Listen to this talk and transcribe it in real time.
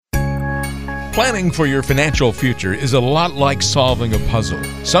Planning for your financial future is a lot like solving a puzzle.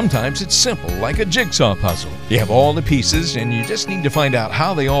 Sometimes it's simple, like a jigsaw puzzle. You have all the pieces and you just need to find out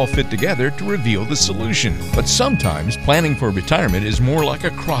how they all fit together to reveal the solution. But sometimes planning for retirement is more like a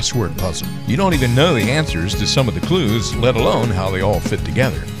crossword puzzle. You don't even know the answers to some of the clues, let alone how they all fit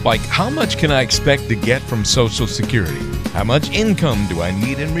together. Like, how much can I expect to get from Social Security? How much income do I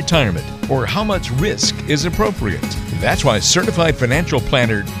need in retirement? Or how much risk is appropriate? That's why certified financial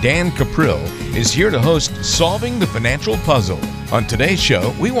planner Dan Caprill is here to host Solving the Financial Puzzle. On today's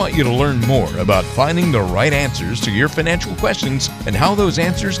show, we want you to learn more about finding the right answers to your financial questions and how those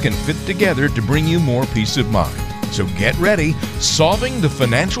answers can fit together to bring you more peace of mind. So get ready. Solving the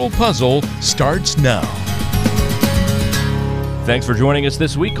Financial Puzzle starts now. Thanks for joining us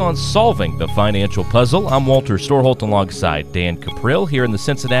this week on Solving the Financial Puzzle. I'm Walter Storholt alongside Dan Caprill here in the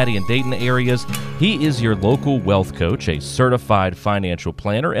Cincinnati and Dayton areas. He is your local wealth coach, a certified financial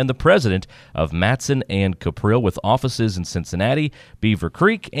planner, and the president of Matson and Caprill with offices in Cincinnati, Beaver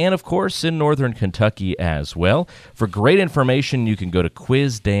Creek, and of course in northern Kentucky as well. For great information, you can go to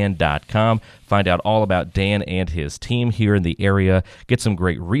quizdan.com. Find out all about Dan and his team here in the area. Get some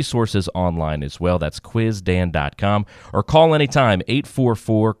great resources online as well. That's quizdan.com. Or call anytime,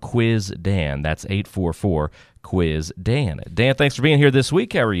 844-QUIZ-DAN. That's 844-QUIZ-DAN. Dan, thanks for being here this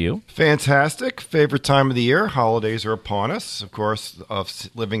week. How are you? Fantastic. Favorite time of the year. Holidays are upon us. Of course,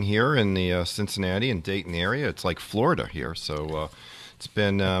 living here in the Cincinnati and Dayton area, it's like Florida here. So it's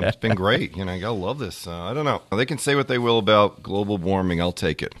been great. You know, I gotta love this. I don't know. They can say what they will about global warming. I'll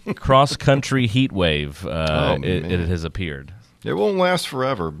take it. Cross-country heat wave. It has appeared. It won't last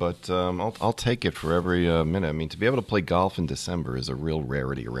forever, but I'll take it for every minute. I mean, to be able to play golf in December is a real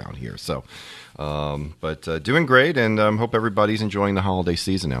rarity around here. So, but doing great, and hope everybody's enjoying the holiday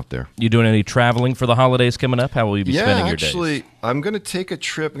season out there. You doing any traveling for the holidays coming up? How will you be spending your days? Actually, I'm going to take a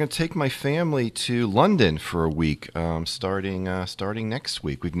trip. I'm going to take my family to London for a week, starting next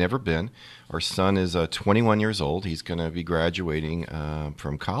week. We've never been. Our son is 21 years old. He's going to be graduating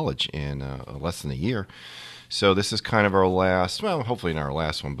from college in less than a year. So this is kind of our last, well, hopefully not our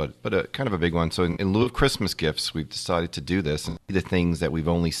last one, but kind of a big one. So in lieu of Christmas gifts, we've decided to do this and see the things that we've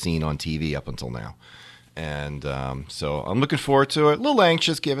only seen on TV up until now. And so I'm looking forward to it. A little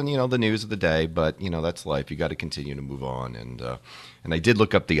anxious given, the news of the day, but, that's life. You got to continue to move on. And I did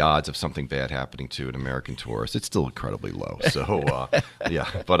look up the odds of something bad happening to an American tourist. It's still incredibly low. So, yeah,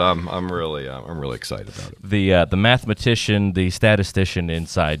 but I'm really excited about it. The mathematician, the statistician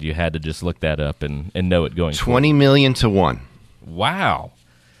inside, you had to just look that up and know it going 20 million to 1. Wow.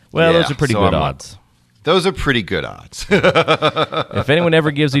 Well, those are pretty good odds. Those are pretty good odds. If anyone ever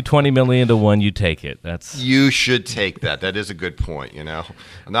gives you 20 million to 1, you take it. You should take that. That is a good point. I'm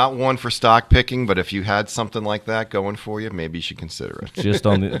not one for stock picking, but if you had something like that going for you, maybe you should consider it.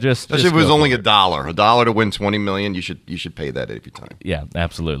 Especially if it was only $1 to win 20 million, you should pay that every time. Yeah,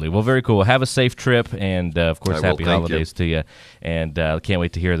 absolutely. Well, very cool. Have a safe trip, and of course, happy holidays to you. And can't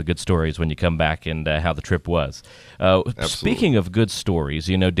wait to hear the good stories when you come back and how the trip was. Speaking of good stories,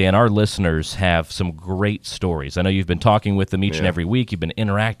 Dan, our listeners have some great stories. I know you've been talking with them each and every week. You've been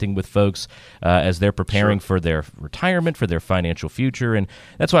interacting with folks as they're preparing for their retirement, for their financial future, and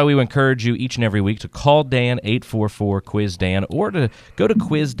that's why we encourage you each and every week to call Dan, 844-QUIZ-DAN, or to go to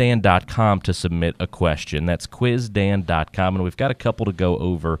quizdan.com to submit a question. That's quizdan.com, and we've got a couple to go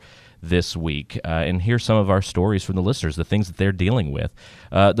over this week, and here's some of our stories from the listeners, the things that they're dealing with.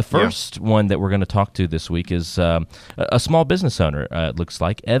 The first one that we're going to talk to this week is a small business owner, it looks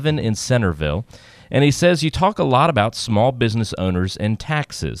like, Evan in Centerville, and he says, you talk a lot about small business owners and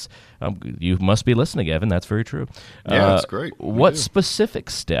taxes. You must be listening, Evan. That's very true. Yeah, that's great. What specific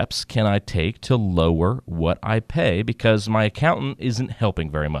steps can I take to lower what I pay because my accountant isn't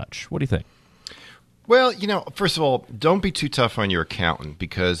helping very much? What do you think? Well, first of all, don't be too tough on your accountant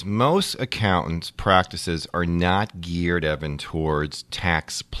because most accountants' practices are not geared, Evan, towards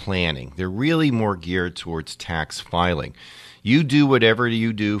tax planning. They're really more geared towards tax filing. You do whatever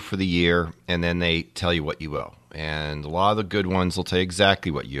you do for the year, and then they tell you what you owe. And a lot of the good ones will tell you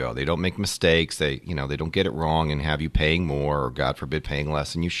exactly what you owe. They don't make mistakes. They don't get it wrong and have you paying more or, God forbid, paying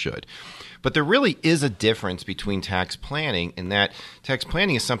less than you should. But there really is a difference between tax planning in that tax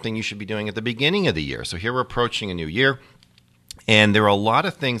planning is something you should be doing at the beginning of the year. So here we're approaching a new year, and there are a lot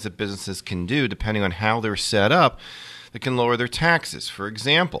of things that businesses can do depending on how they're set up that can lower their taxes. For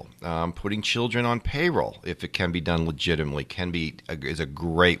example, putting children on payroll, if it can be done legitimately, is a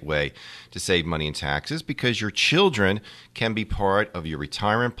great way to save money in taxes because your children can be part of your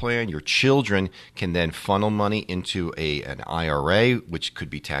retirement plan. Your children can then funnel money into an IRA, which could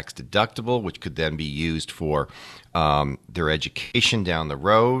be tax deductible, which could then be used for their education down the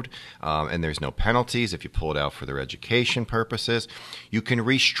road, and there's no penalties if you pull it out for their education purposes. You can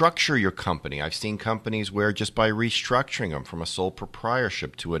restructure your company. I've seen companies where just by restructuring them from a sole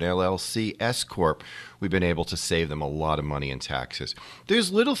proprietorship to an LLC S Corp, we've been able to save them a lot of money in taxes.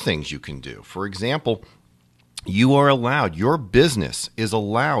 There's little things you can do. For example, your business is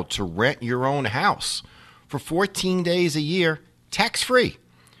allowed to rent your own house for 14 days a year tax-free,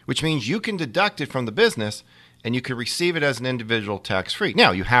 which means you can deduct it from the business and you can receive it as an individual tax-free.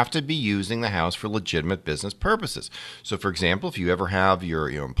 Now, you have to be using the house for legitimate business purposes. So, for example, if you ever have your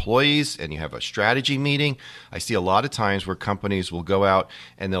employees and you have a strategy meeting, I see a lot of times where companies will go out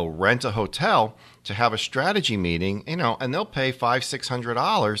and they'll rent a hotel to have a strategy meeting, and they'll pay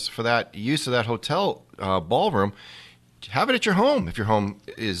 $500-$600 for that use of that hotel ballroom. Have it at your home if your home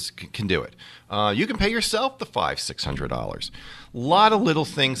can do it. You can pay yourself the $500-$600. A lot of little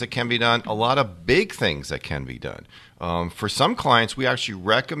things that can be done, a lot of big things that can be done. For some clients, we actually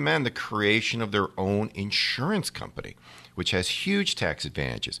recommend the creation of their own insurance company, which has huge tax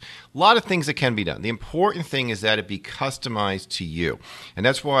advantages. A lot of things that can be done. The important thing is that it be customized to you. And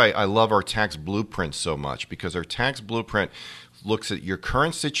that's why I love our tax blueprint so much, because our tax blueprint looks at your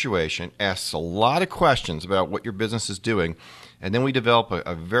current situation, asks a lot of questions about what your business is doing, and then we develop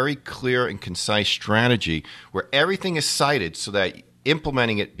a very clear and concise strategy where everything is cited so that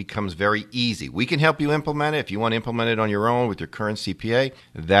implementing it becomes very easy. We can help you implement it. If you want to implement it on your own with your current CPA,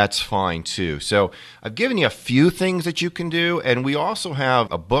 that's fine too. So I've given you a few things that you can do, and we also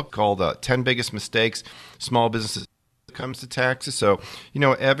have a book called 10 Biggest Mistakes Small Businesses comes to taxes. So,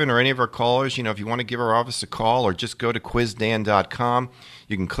 Evan or any of our callers, if you want to give our office a call or just go to quizdan.com,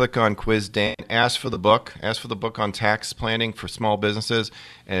 you can click on Quiz Dan, ask for the book on tax planning for small businesses,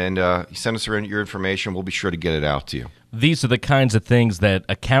 and you send us your information. We'll be sure to get it out to you. These are the kinds of things that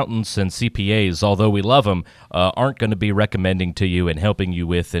accountants and CPAs, although we love them, aren't going to be recommending to you and helping you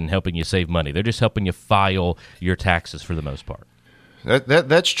with and helping you save money. They're just helping you file your taxes for the most part.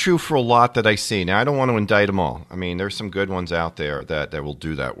 That's true for a lot that I see. Now, I don't want to indict them all. I mean, there's some good ones out there that will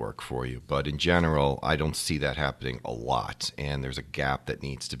do that work for you. But in general, I don't see that happening a lot. And there's a gap that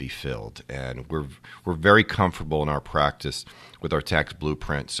needs to be filled. And we're very comfortable in our practice with our tax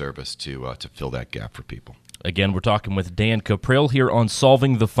blueprint service to fill that gap for people. Again, we're talking with Dan Cuprill here on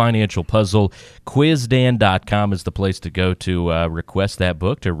Solving the Financial Puzzle. QuizDan.com is the place to go to request that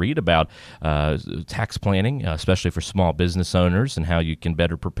book, to read about tax planning, especially for small business owners, and how you can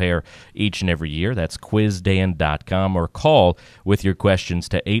better prepare each and every year. That's QuizDan.com, or call with your questions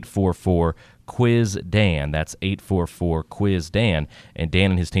to 844 Quiz Dan. That's 844-QUIZ-DAN, and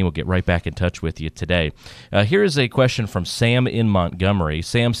Dan and his team will get right back in touch with you today. Here is a question from Sam in Montgomery.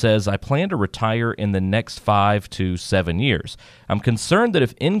 Sam says, I plan to retire in the next 5 to 7 years. I'm concerned that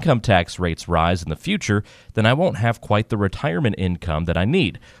if income tax rates rise in the future, then I won't have quite the retirement income that I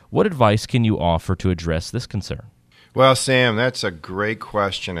need. What advice can you offer to address this concern? Well, Sam, that's a great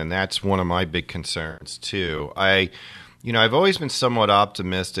question, and that's one of my big concerns, too. I've always been somewhat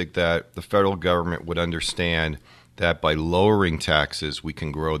optimistic that the federal government would understand that by lowering taxes, we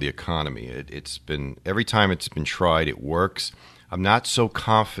can grow the economy. It's been, every time it's been tried, it works. I'm not so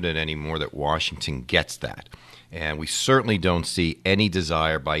confident anymore that Washington gets that. And we certainly don't see any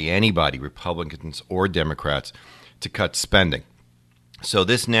desire by anybody, Republicans or Democrats, to cut spending. So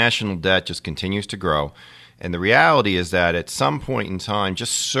this national debt just continues to grow. And the reality is that at some point in time,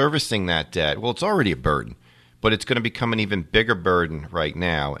 just servicing that debt, well, it's already a burden, but it's going to become an even bigger burden right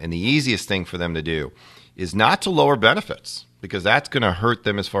now. And the easiest thing for them to do is not to lower benefits, because that's going to hurt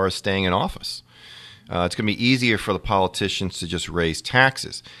them as far as staying in office. It's going to be easier for the politicians to just raise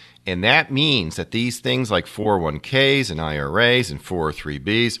taxes. And that means that these things like 401ks and IRAs and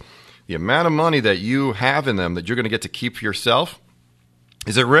 403bs, the amount of money that you have in them that you're going to get to keep for yourself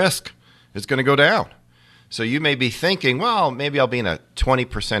is at risk. It's going to go down. So you may be thinking, well, maybe I'll be in a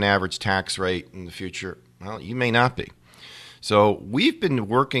 20% average tax rate in the future. Well, you may not be. So we've been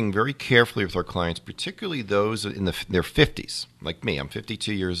working very carefully with our clients, particularly those in their 50s, like me. I'm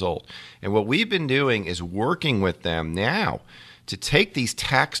 52 years old. And what we've been doing is working with them now to take these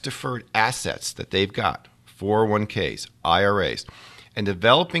tax-deferred assets that they've got, 401ks, IRAs, and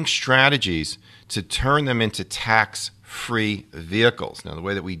developing strategies to turn them into tax-free vehicles. Now, the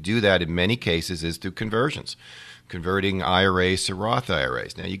way that we do that in many cases is through conversions. Converting IRAs to Roth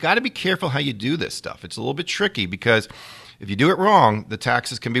IRAs. Now, you got to be careful how you do this stuff. It's a little bit tricky because if you do it wrong, the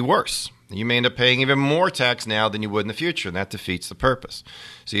taxes can be worse. You may end up paying even more tax now than you would in the future, and that defeats the purpose.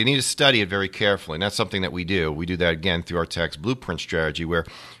 So you need to study it very carefully, and that's something that we do. We do that, again, through our tax blueprint strategy, where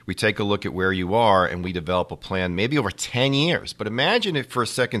we take a look at where you are and we develop a plan maybe over 10 years. But imagine it for a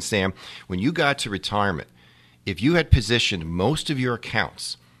second, Sam, when you got to retirement if you had positioned most of your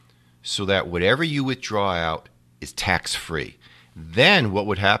accounts so that whatever you withdraw out is tax-free, then what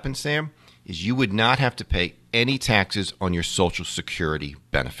would happen, Sam, is you would not have to pay any taxes on your Social Security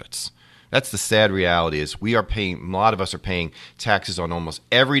benefits. That's the sad reality is a lot of us are paying taxes on almost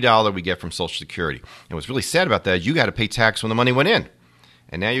every dollar we get from Social Security. And what's really sad about that is you got to pay tax when the money went in.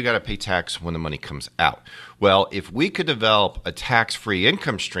 And now you got to pay tax when the money comes out. Well, if we could develop a tax-free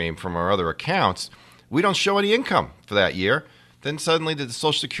income stream from our other accounts, we don't show any income for that year, then suddenly the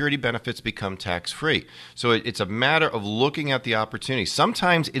Social Security benefits become tax-free. So it's a matter of looking at the opportunity.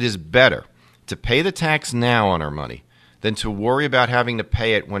 Sometimes it is better to pay the tax now on our money than to worry about having to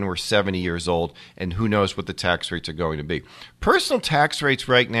pay it when we're 70 years old and who knows what the tax rates are going to be. Personal tax rates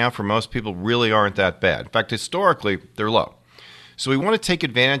right now for most people really aren't that bad. In fact, historically, they're low. So we want to take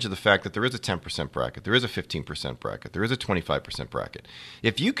advantage of the fact that there is a 10% bracket, there is a 15% bracket, there is a 25% bracket.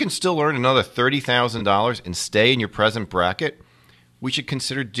 If you can still earn another $30,000 and stay in your present bracket, we should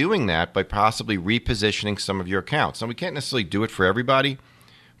consider doing that by possibly repositioning some of your accounts. Now, we can't necessarily do it for everybody,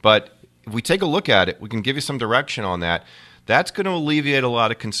 but if we take a look at it, we can give you some direction on that. That's going to alleviate a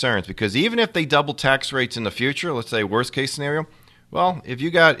lot of concerns because even if they double tax rates in the future, let's say worst case scenario, well, if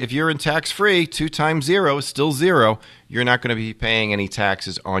you're in tax-free, 2 times 0 is still 0. You're not going to be paying any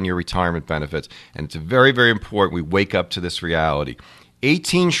taxes on your retirement benefits. And it's very, very important we wake up to this reality.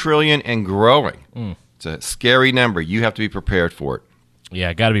 $18 trillion and growing. It's a scary number. You have to be prepared for it.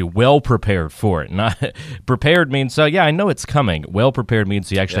 Yeah, got to be well prepared for it. Not prepared means, I know it's coming. Well prepared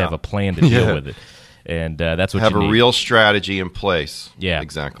means you actually have a plan to deal with it. And that's what you need. Have a real strategy in place. Yeah,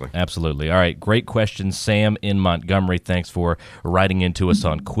 exactly. Absolutely. All right, great question, Sam in Montgomery. Thanks for writing into us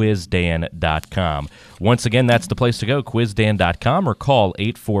on quizdan.com. Once again, that's the place to go, quizdan.com, or call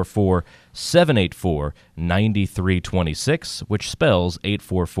 844-784-9326, which spells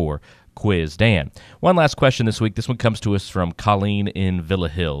 844-QUIZ Dan. One last question this week. This one comes to us from Colleen in Villa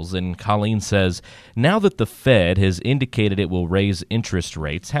Hills. And Colleen says, now that the Fed has indicated it will raise interest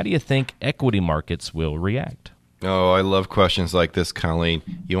rates, how do you think equity markets will react? Oh, I love questions like this, Colleen.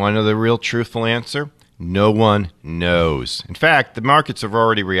 You want to know the real truthful answer? No one knows. In fact, the markets have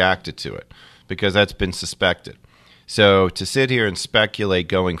already reacted to it because that's been suspected. So to sit here and speculate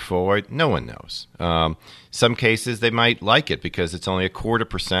going forward, no one knows. Some cases they might like it because it's only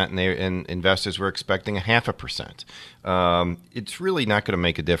 0.25%, and investors were expecting 0.5%. It's really not going to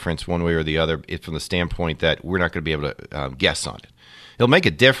make a difference one way or the other from the standpoint that we're not going to be able to guess on it. It'll make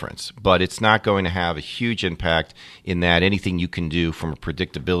a difference, but it's not going to have a huge impact in that anything you can do from a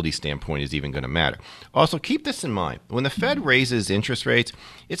predictability standpoint is even going to matter. Also, keep this in mind. When the Fed raises interest rates,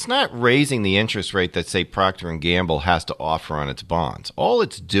 it's not raising the interest rate that, say, Procter & Gamble has to offer on its bonds. All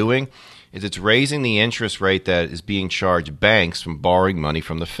it's doing is it's raising the interest rate that is being charged banks from borrowing money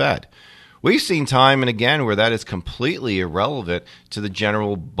from the Fed. We've seen time and again where that is completely irrelevant to the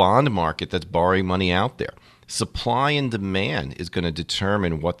general bond market that's borrowing money out there. Supply and demand is going to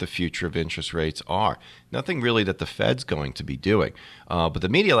determine what the future of interest rates are. Nothing really that the Fed's going to be doing. But the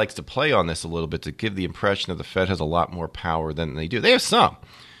media likes to play on this a little bit to give the impression that the Fed has a lot more power than they do. They have some.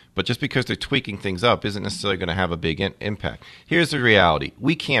 But just because they're tweaking things up isn't necessarily going to have a big impact. Here's the reality.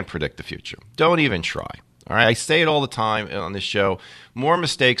 We can't predict the future. Don't even try. All right, I say it all the time on this show. More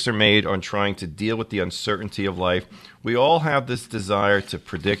mistakes are made on trying to deal with the uncertainty of life. We all have this desire to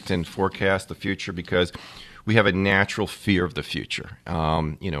predict and forecast the future because we have a natural fear of the future.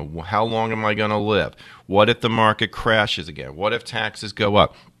 How long am I going to live? What if the market crashes again? What if taxes go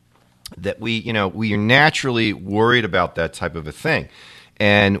up? That we are naturally worried about that type of a thing.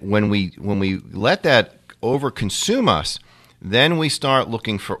 And when we let that overconsume us, then we start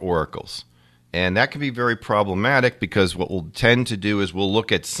looking for oracles. And that can be very problematic because what we'll tend to do is we'll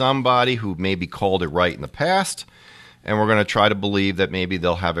look at somebody who maybe called it right in the past, and we're going to try to believe that maybe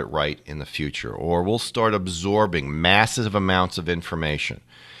they'll have it right in the future. Or we'll start absorbing massive amounts of information.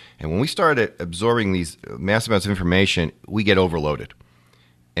 And when we start absorbing these massive amounts of information, we get overloaded.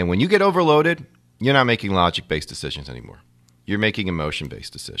 And when you get overloaded, you're not making logic-based decisions anymore. You're making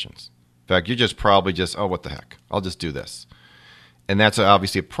emotion-based decisions. In fact, you're just probably oh, what the heck? I'll just do this. And that's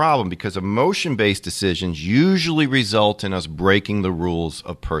obviously a problem because emotion-based decisions usually result in us breaking the rules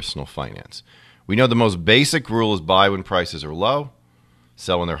of personal finance. We know the most basic rule is buy when prices are low,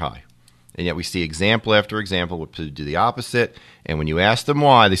 sell when they're high. And yet we see example after example where people do the opposite. And when you ask them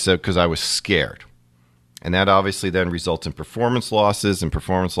why, they say, because I was scared. And that obviously then results in performance losses, and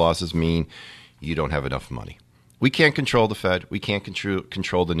performance losses mean you don't have enough money. We can't control the Fed. We can't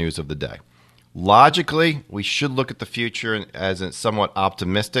control the news of the day. Logically, we should look at the future as a somewhat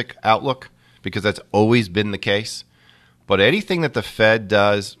optimistic outlook because that's always been the case. But anything that the Fed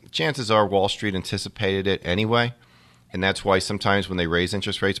does chances are Wall Street anticipated it anyway, and that's why sometimes when they raise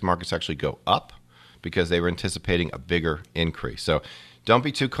interest rates, markets actually go up because they were anticipating a bigger increase. So don't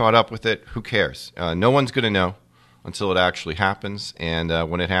be too caught up with it. Who cares? No one's going to know until it actually happens, and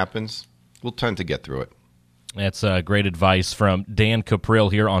when it happens, we'll tend to get through it. That's great advice from Dan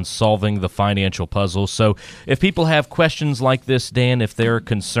Cuprill here on Solving the Financial Puzzle. So if people have questions like this, Dan, if they're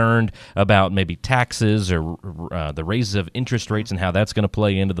concerned about maybe taxes or the raises of interest rates and how that's going to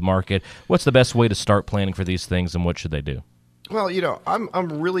play into the market, what's the best way to start planning for these things, and what should they do? Well,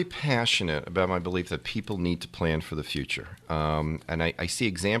 I'm really passionate about my belief that people need to plan for the future. And I see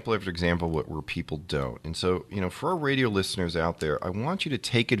example after example where people don't. And so, for our radio listeners out there, I want you to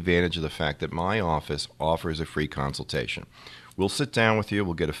take advantage of the fact that my office offers a free consultation. We'll sit down with you.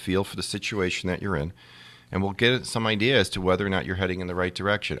 We'll get a feel for the situation that you're in. And we'll get some idea as to whether or not you're heading in the right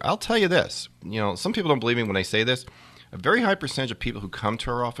direction. I'll tell you this. Some people don't believe me when I say this. A very high percentage of people who come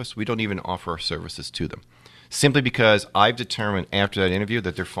to our office, we don't even offer our services to them. Simply because I've determined after that interview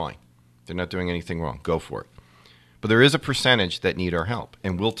that they're fine. They're not doing anything wrong. Go for it. But there is a percentage that need our help,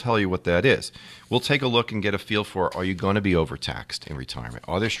 and we'll tell you what that is. We'll take a look and get a feel for, are you going to be overtaxed in retirement?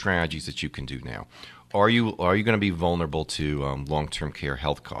 Are there strategies that you can do now? Are you going to be vulnerable to long-term care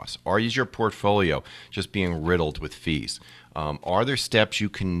health costs? Is your portfolio just being riddled with fees? Are there steps you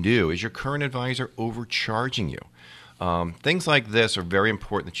can do? Is your current advisor overcharging you? Things like this are very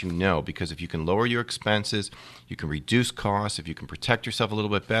important that you know, because if you can lower your expenses, you can reduce costs, if you can protect yourself a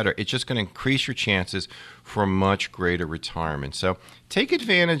little bit better, it's just going to increase your chances for a much greater retirement. So take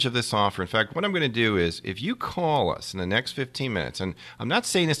advantage of this offer. In fact, what I'm going to do is, if you call us in the next 15 minutes, and I'm not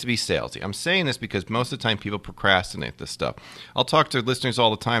saying this to be salesy, I'm saying this because most of the time people procrastinate this stuff. I'll talk to listeners all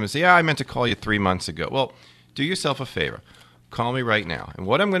the time and say, I meant to call you 3 months ago. Well, do yourself a favor. Call me right now. And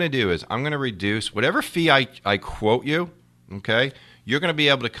what I'm going to do is I'm going to reduce whatever fee I quote you, okay? You're going to be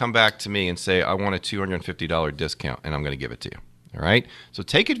able to come back to me and say, I want a $250 discount, and I'm going to give it to you, all right? So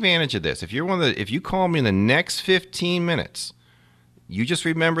take advantage of this. If you call me in the next 15 minutes, you just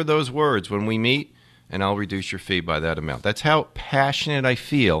remember those words when we meet, and I'll reduce your fee by that amount. That's how passionate I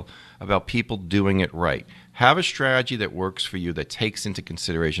feel about people doing it right. Have a strategy that works for you, that takes into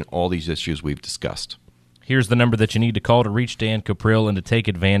consideration all these issues we've discussed. Here's the number that you need to call to reach Dan Cuprill and to take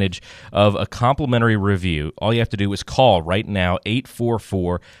advantage of a complimentary review. All you have to do is call right now,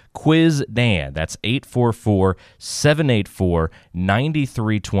 844-QUIZ-DAN. That's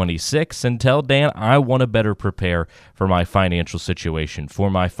 844-784-9326. And tell Dan, I want to better prepare for my financial situation, for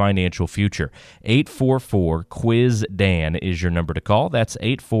my financial future. 844-QUIZ-DAN is your number to call. That's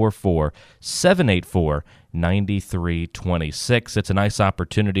 844-784-9326. 9326. It's a nice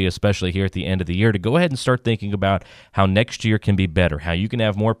opportunity, especially here at the end of the year, to go ahead and start thinking about how next year can be better, how you can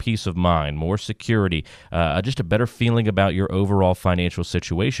have more peace of mind, more security, just a better feeling about your overall financial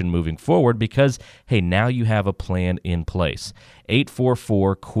situation moving forward, because, hey, now you have a plan in place.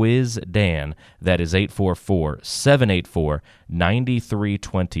 844-QUIZ-DAN. That is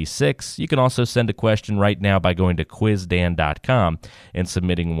 844-784-9326. You can also send a question right now by going to quizdan.com and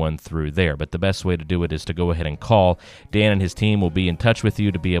submitting one through there. But the best way to do it is to go ahead and call. Dan and his team will be in touch with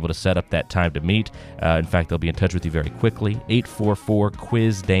you to be able to set up that time to meet. In fact, they'll be in touch with you very quickly.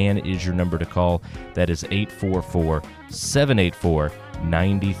 844-QUIZ-DAN is your number to call. That is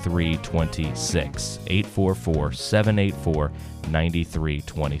 844-784-9326.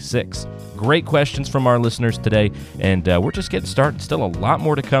 844-784-9326. Great questions from our listeners today, and we're just getting started. Still a lot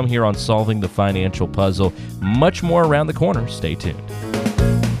more to come here on Solving the Financial Puzzle. Much more around the corner. Stay tuned.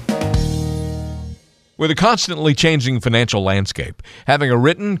 With a constantly changing financial landscape, having a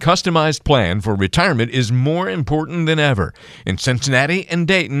written, customized plan for retirement is more important than ever. In Cincinnati and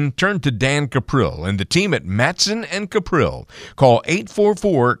Dayton, turn to Dan Cuprill and the team at Matson & Cuprill. Call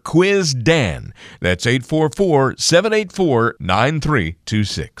 844-QUIZ-DAN. That's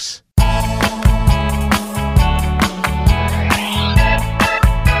 844-784-9326.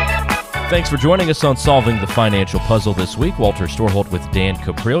 Thanks for joining us on Solving the Financial Puzzle this week. Walter Storholt with Dan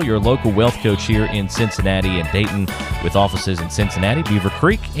Cuprill, your local wealth coach here in Cincinnati and Dayton, with offices in Cincinnati, Beaver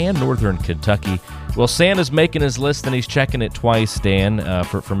Creek, and Northern Kentucky. Well, Santa's making his list, and he's checking it twice, Dan,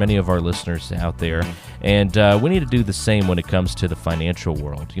 for many of our listeners out there. And we need to do the same when it comes to the financial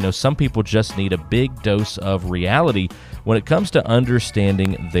world. You know, some people just need a big dose of reality when it comes to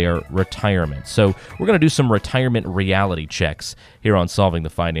understanding their retirement. So we're going to do some retirement reality checks here on Solving the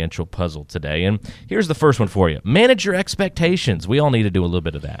Financial Puzzle today. And here's the first one for you. Manage your expectations. We all need to do a little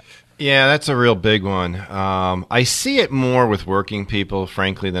bit of that. Yeah, that's a real big one. I see it more with working people,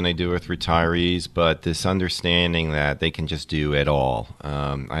 frankly, than I do with retirees, but this understanding that they can just do it all.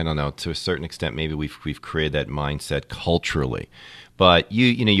 I don't know, to a certain extent, maybe we've created that mindset culturally. But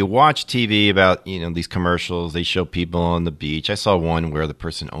you watch TV about these commercials. They show people on the beach. I saw one where the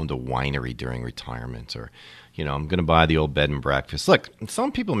person owned a winery during retirement, or I'm going to buy the old bed and breakfast. Look,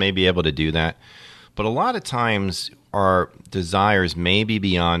 some people may be able to do that, but a lot of times our desires may be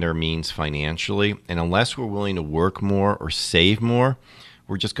beyond our means financially, and unless we're willing to work more or save more,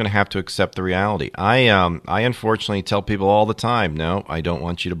 we're just going to have to accept the reality. I unfortunately tell people all the time, no, I don't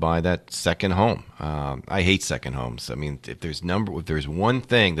want you to buy that second home. I hate second homes. I mean, if there's one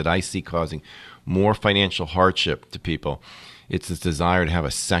thing that I see causing more financial hardship to people, it's this desire to have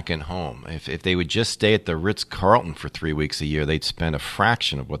a second home. If they would just stay at the Ritz-Carlton for 3 weeks a year, they'd spend a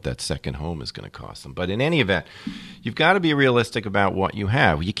fraction of what that second home is going to cost them. But in any event, you've got to be realistic about what you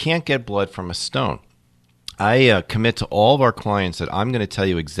have. You can't get blood from a stone. I commit to all of our clients that I'm going to tell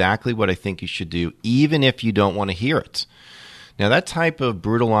you exactly what I think you should do, even if you don't want to hear it. Now, that type of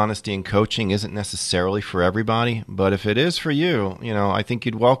brutal honesty in coaching isn't necessarily for everybody, but if it is for you, I think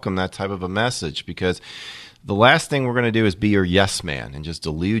you'd welcome that type of a message, because the last thing we're going to do is be your yes man and just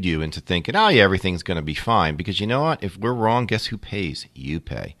delude you into thinking, oh, yeah, everything's going to be fine. Because you know what? If we're wrong, guess who pays? You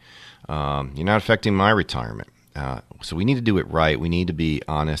pay. You're not affecting my retirement. So we need to do it right. We need to be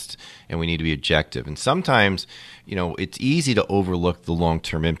honest, and we need to be objective. And sometimes, it's easy to overlook the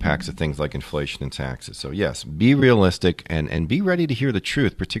long-term impacts of things like inflation and taxes. So yes, be realistic and be ready to hear the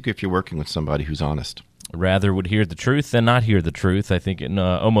truth, particularly if you're working with somebody who's honest. Rather would hear the truth than not hear the truth, I think, in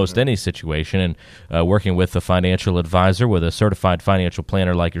almost any situation. And working with a financial advisor, with a certified financial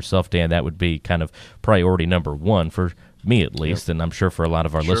planner like yourself, Dan, that would be kind of priority number one for me, at least, and I'm sure for a lot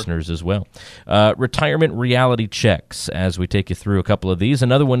of our listeners as well. Retirement reality checks, as we take you through a couple of these.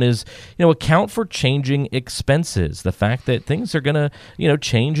 Another one is, account for changing expenses. The fact that things are going to,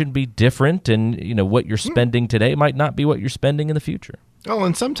 change and be different, and, what you're spending today might not be what you're spending in the future. Oh,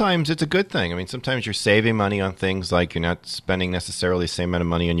 and sometimes it's a good thing. I mean, sometimes you're saving money on things like you're not spending necessarily the same amount of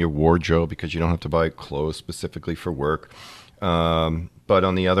money on your wardrobe because you don't have to buy clothes specifically for work. But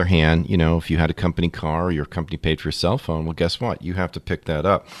on the other hand, if you had a company car or your company paid for your cell phone, well, guess what? You have to pick that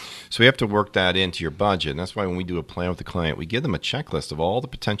up. So we have to work that into your budget. And that's why when we do a plan with the client, we give them a checklist of all the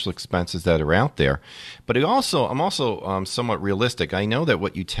potential expenses that are out there. But I'm also somewhat realistic. I know that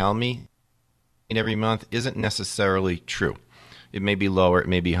what you tell me every month isn't necessarily true. It may be lower, it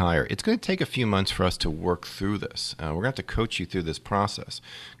may be higher. It's going to take a few months for us to work through this. We're going to have to coach you through this process.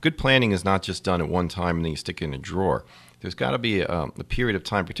 Good planning is not just done at one time and then you stick it in a drawer. There's got to be a period of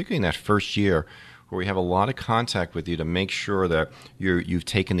time, particularly in that first year, where we have a lot of contact with you to make sure that you've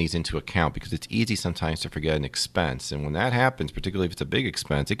taken these into account, because it's easy sometimes to forget an expense. And when that happens, particularly if it's a big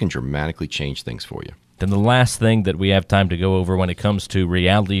expense, it can dramatically change things for you. Then the last thing that we have time to go over when it comes to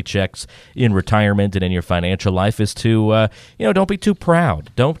reality checks in retirement and in your financial life is to, don't be too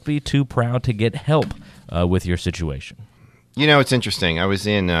proud. Don't be too proud to get help with your situation. It's interesting. I was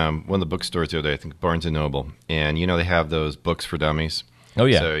in one of the bookstores the other day, I think Barnes & Noble, and, they have those books for dummies. Oh,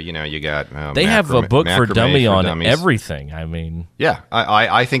 yeah. So, you got... they have a book for dummy on dummies. Everything. I mean... Yeah.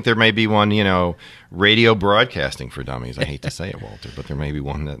 I think there may be one, radio broadcasting for dummies. I hate to say it, Walter, but there may be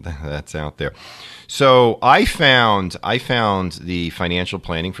one that's out there. So I found the Financial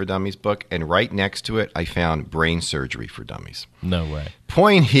Planning for Dummies book, and right next to it, I found Brain Surgery for Dummies. No way.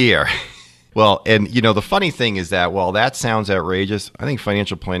 Point here... Well, and the funny thing is that while that sounds outrageous, I think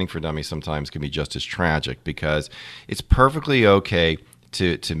Financial Planning for Dummies sometimes can be just as tragic, because it's perfectly okay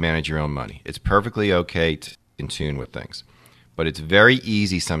to manage your own money. It's perfectly okay to in tune with things. But it's very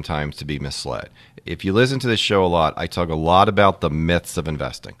easy sometimes to be misled. If you listen to this show a lot, I talk a lot about the myths of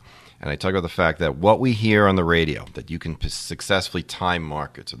investing. And I talk about the fact that what we hear on the radio, that you can successfully time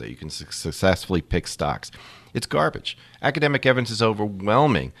markets or that you can successfully pick stocks, it's garbage. Academic evidence is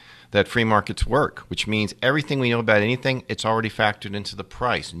overwhelming that free markets work, which means everything we know about anything, it's already factored into the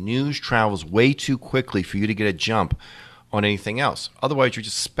price. News travels way too quickly for you to get a jump on anything else. Otherwise, you're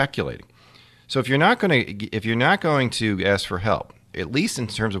just speculating. So if you're not going to ask for help, at least in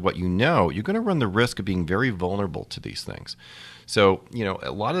terms of what you know, you're going to run the risk of being very vulnerable to these things. So,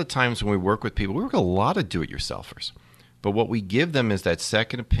 a lot of the times when we work with people, we work with a lot of do-it-yourselfers. But what we give them is that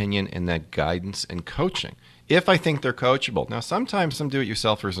second opinion and that guidance and coaching. If I think they're coachable. Now, sometimes some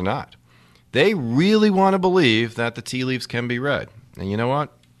do-it-yourselfers are not. They really want to believe that the tea leaves can be read. And you know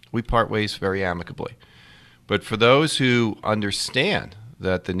what? We part ways very amicably. But for those who understand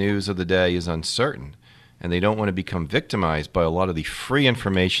that the news of the day is uncertain and they don't want to become victimized by a lot of the free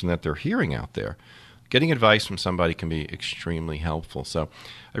information that they're hearing out there, getting advice from somebody can be extremely helpful. So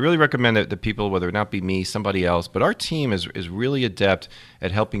I really recommend that the people, whether it not be me, somebody else, but our team is really adept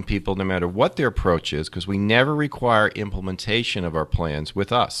at helping people no matter what their approach is, because we never require implementation of our plans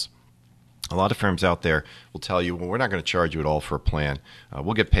with us. A lot of firms out there will tell you, well, we're not going to charge you at all for a plan.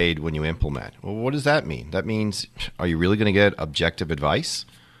 We'll get paid when you implement. Well, what does that mean? That means, are you really going to get objective advice?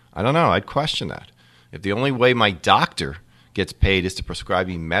 I don't know. I'd question that. If the only way my doctor gets paid is to prescribe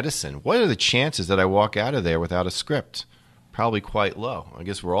me medicine, what are the chances that I walk out of there without a script? Probably quite low. I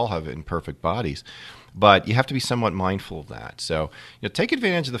guess we all have imperfect bodies. But you have to be somewhat mindful of that. So take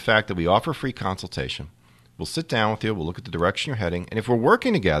advantage of the fact that we offer free consultation. We'll sit down with you. We'll look at the direction you're heading. And if we're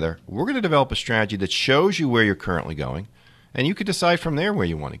working together, we're going to develop a strategy that shows you where you're currently going. And you can decide from there where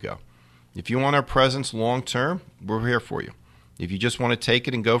you want to go. If you want our presence long term, we're here for you. If you just want to take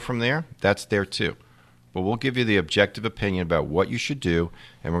it and go from there, that's there too. But we'll give you the objective opinion about what you should do.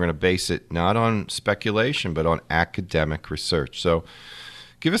 And we're going to base it not on speculation, but on academic research. So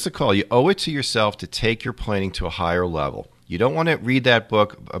give us a call. You owe it to yourself to take your planning to a higher level. You don't want to read that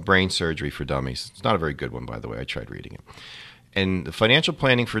book, A Brain Surgery for Dummies. It's not a very good one, by the way. I tried reading it. And the Financial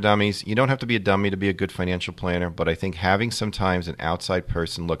Planning for Dummies, you don't have to be a dummy to be a good financial planner, but I think having sometimes an outside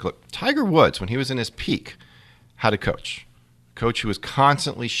person look, Tiger Woods, when he was in his peak, had a coach. A coach who was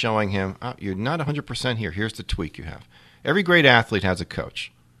constantly showing him, you're not 100% here. Here's the tweak you have. Every great athlete has a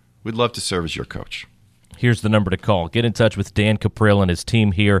coach. We'd love to serve as your coach. Here's the number to call. Get in touch with Dan Cuprill and his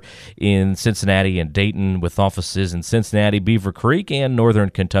team here in Cincinnati and Dayton, with offices in Cincinnati, Beaver Creek, and Northern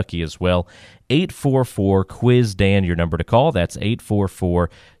Kentucky as well. 844-QUIZ-DAN, your number to call. That's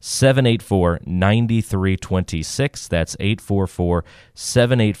 844-784-9326. That's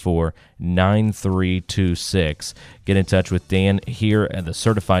 844-784-9326. Get in touch with Dan here, the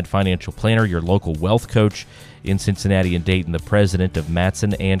Certified Financial Planner, your local wealth coach in Cincinnati and Dayton, the president of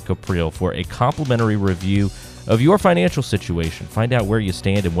Mattson and Cuprill, for a complimentary review of your financial situation. Find out where you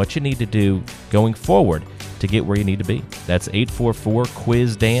stand and what you need to do going forward to get where you need to be. That's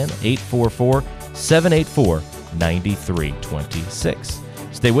 844-QUIZ-DAN, 844-784-9326.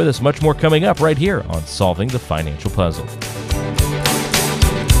 Stay with us. Much more coming up right here on Solving the Financial Puzzle.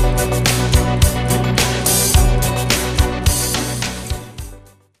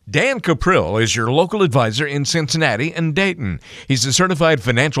 Dan Cuprill is your local advisor in Cincinnati and Dayton. He's a certified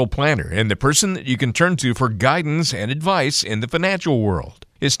financial planner and the person that you can turn to for guidance and advice in the financial world.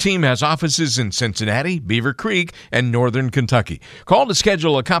 His team has offices in Cincinnati, Beaver Creek, and Northern Kentucky. Call to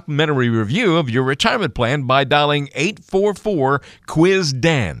schedule a complimentary review of your retirement plan by dialing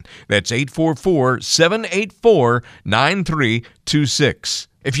 844-QUIZ-DAN. That's 844-784-9326.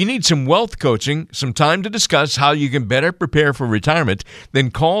 If you need some wealth coaching, some time to discuss how you can better prepare for retirement, then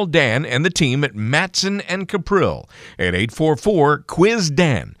call Dan and the team at Mattson and Cuprill at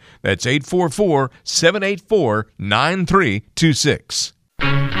 844-QUIZ-DAN. That's 844-784-9326.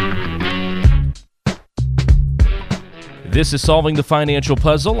 This is Solving the Financial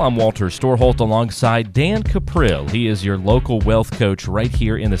Puzzle. I'm Walter Storholt alongside Dan Cuprill. He is your local wealth coach right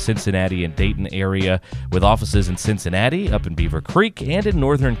here in the Cincinnati and Dayton area, with offices in Cincinnati, up in Beaver Creek, and in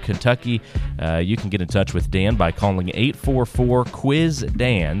Northern Kentucky. You can get in touch with Dan by calling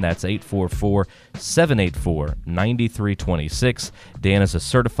 844-QUIZ-DAN. That's 844-784-9326. Dan is a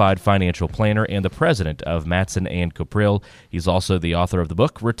certified financial planner and the president of Mattson and Cuprill. He's also the author of the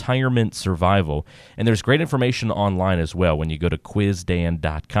book, Retirement Survival. And there's great information online as well. When you go to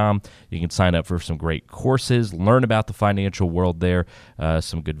QuizDan.com, you can sign up for some great courses, learn about the financial world there,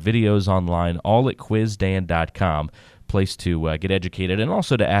 some good videos online, all at QuizDan.com. Place to get educated and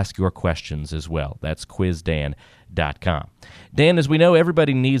also to ask your questions as well. That's QuizDan.com. Dan, as we know,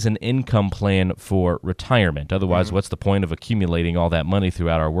 everybody needs an income plan for retirement. Otherwise, what's the point of accumulating all that money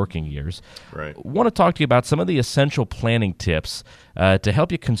throughout our working years? Right. I want to talk to you about some of the essential planning tips to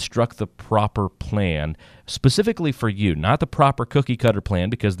help you construct the proper plan, specifically for you, not the proper cookie-cutter plan,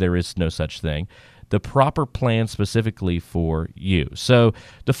 because there is no such thing, the proper plan specifically for you. So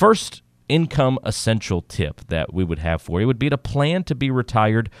the first income essential tip that we would have for you would be to plan to be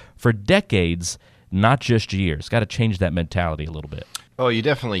retired for decades, not just years. Got to change that mentality a little bit. Oh, you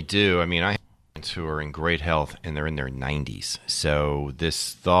definitely do. I mean, I have friends who are in great health and they're in their 90s. So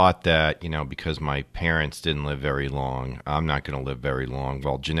this thought that, because my parents didn't live very long, I'm not going to live very long.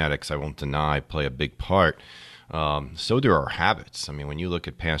 Well, genetics, I won't deny, play a big part. So do our habits. I mean, when you look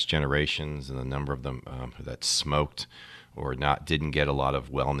at past generations and the number of them that smoked, or didn't get a lot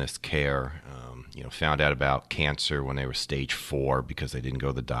of wellness care. Found out about cancer when they were stage 4 because they didn't go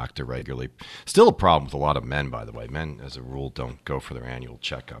to the doctor regularly. Still a problem with a lot of men, by the way. Men, as a rule, don't go for their annual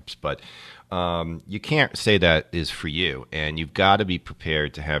checkups. But you can't say that is for you, and you've got to be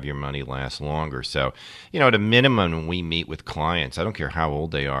prepared to have your money last longer. So, at a minimum, when we meet with clients, I don't care how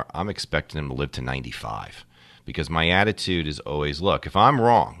old they are, I'm expecting them to live to 95 because my attitude is always, look, if I'm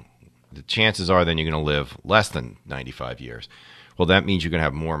wrong, the chances are then you're going to live less than 95 years. Well, that means you're going to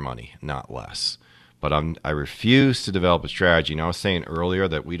have more money, not less. But I refuse to develop a strategy. I was saying earlier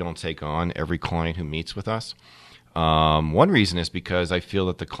that we don't take on every client who meets with us. One reason is because I feel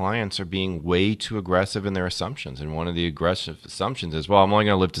that the clients are being way too aggressive in their assumptions. And one of the aggressive assumptions is, well, I'm only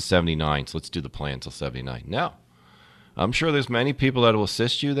going to live to 79, so let's do the plan until 79. No. I'm sure there's many people that will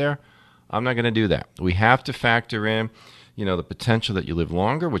assist you there. I'm not going to do that. We have to factor in, the potential that you live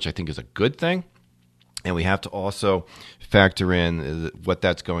longer, which I think is a good thing. And we have to also factor in what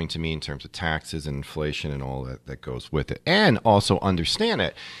that's going to mean in terms of taxes and inflation and all that goes with it. And also understand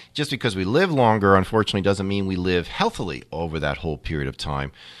that just because we live longer, unfortunately, doesn't mean we live healthily over that whole period of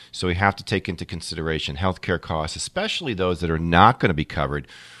time. So we have to take into consideration healthcare costs, especially those that are not going to be covered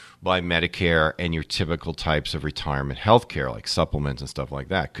by Medicare and your typical types of retirement healthcare, like supplements and stuff like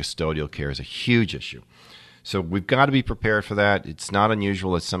that. Custodial care is a huge issue. So we've got to be prepared for that. It's not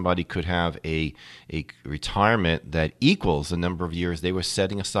unusual that somebody could have a retirement that equals the number of years they were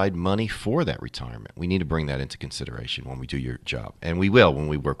setting aside money for that retirement. We need to bring that into consideration when we do your job, and we will when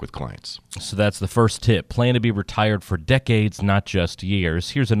we work with clients. So that's the first tip. Plan to be retired for decades, not just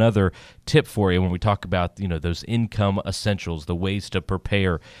years. Here's another tip for you when we talk about those income essentials, the ways to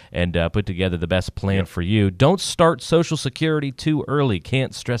prepare and put together the best plan for you. Don't start Social Security too early.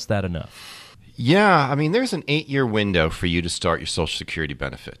 Can't stress that enough. Yeah, there's an 8-year window for you to start your Social Security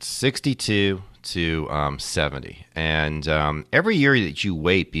benefits, 62 to 70. And every year that you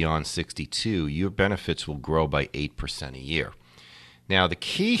wait beyond 62, your benefits will grow by 8% a year. Now, the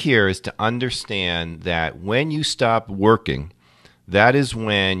key here is to understand that when you stop working, that is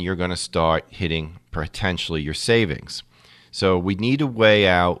when you're going to start hitting potentially your savings. So we need to weigh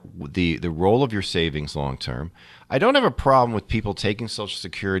out the role of your savings long term. I don't have a problem with people taking Social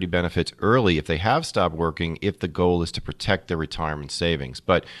Security benefits early if they have stopped working, if the goal is to protect their retirement savings.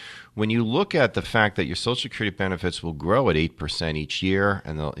 But when you look at the fact that your Social Security benefits will grow at 8% each year,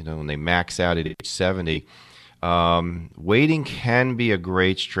 and when they max out at age 70, waiting can be a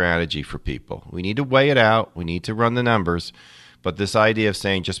great strategy for people. We need to weigh it out. We need to run the numbers. But this idea of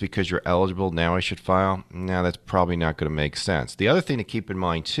saying just because you're eligible, now I should file, no, that's probably not going to make sense. The other thing to keep in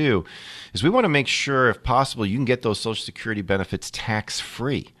mind, too, is we want to make sure, if possible, you can get those Social Security benefits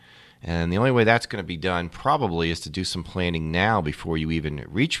tax-free. And the only way that's going to be done probably is to do some planning now before you even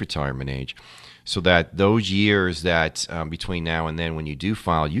reach retirement age, so that those years that between now and then when you do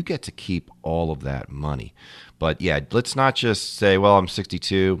file, you get to keep all of that money. But yeah, let's not just say, well, I'm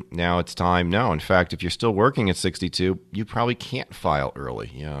 62, now it's time. No, in fact, if you're still working at 62, you probably can't file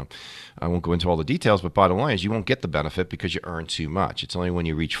early. I won't go into all the details, but bottom line is you won't get the benefit because you earn too much. It's only when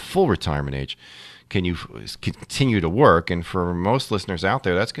you reach full retirement age can you continue to work. And for most listeners out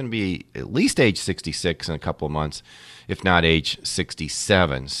there, that's going to be at least age 66 in a couple of months, if not age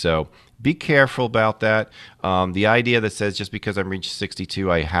 67. So be careful about that. The idea that says just because I'm reached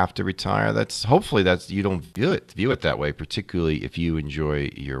 62, I have to retire, hopefully you don't view it that way, particularly if you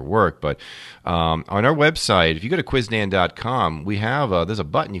enjoy your work. But on our website, if you go to quizdan.com, we have there's a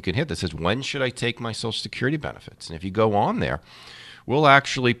button you can hit that says, when should I take my Social Security benefits? And if you go on there, we'll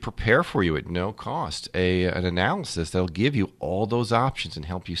actually prepare for you at no cost an analysis that'll give you all those options and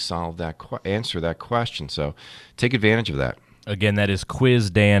help you answer that question. So take advantage of that. Again, that is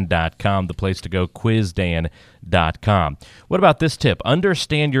quizdan.com, the place to go, quizdan.com. What about this tip?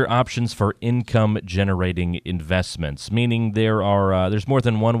 Understand your options for income-generating investments, meaning there's more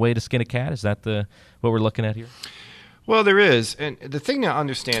than one way to skin a cat? Is that what we're looking at here? Well, there is. And the thing to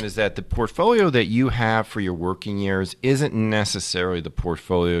understand is that the portfolio that you have for your working years isn't necessarily the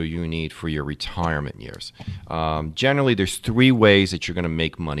portfolio you need for your retirement years. Generally, there's 3 ways that you're going to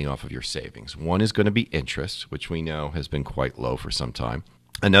make money off of your savings. One is going to be interest, which we know has been quite low for some time.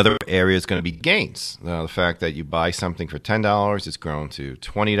 Another area is going to be gains. The fact that you buy something for $10, it's grown to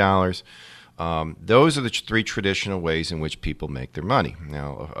 $20. Those are the 3 traditional ways in which people make their money.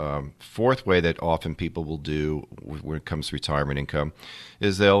 Now, fourth way that often people will do when it comes to retirement income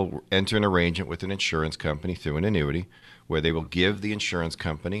is they'll enter an arrangement with an insurance company through an annuity where they will give the insurance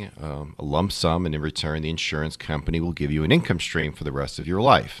company a lump sum, and in return, the insurance company will give you an income stream for the rest of your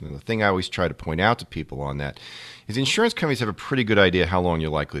life. And the thing I always try to point out to people on that is insurance companies have a pretty good idea how long you're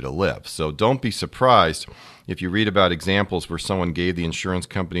likely to live. So don't be surprised if you read about examples where someone gave the insurance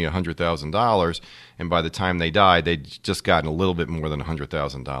company $100,000, and by the time they died, they'd just gotten a little bit more than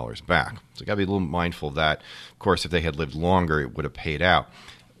 $100,000 back. So you got to be a little mindful of that. Of course, if they had lived longer, it would have paid out.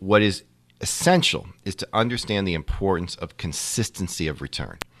 What is essential is to understand the importance of consistency of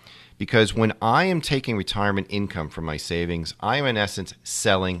return. Because when I am taking retirement income from my savings, I am in essence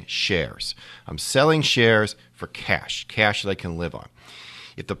selling shares. I'm selling shares for cash that I can live on.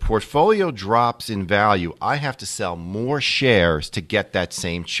 If the portfolio drops in value, I have to sell more shares to get that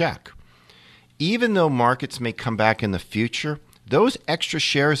same check. Even though markets may come back in the future, those extra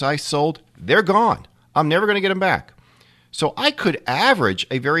shares I sold, they're gone. I'm never going to get them back. So I could average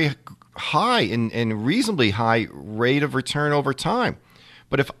a very high and reasonably high rate of return over time.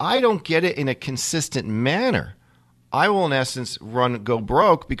 But if I don't get it in a consistent manner, I will in essence go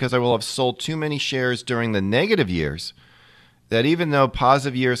broke because I will have sold too many shares during the negative years that even though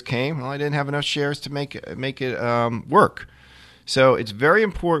positive years came, well, I didn't have enough shares to make it work. So it's very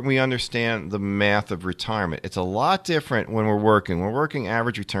important we understand the math of retirement. It's a lot different when we're working. When we're working,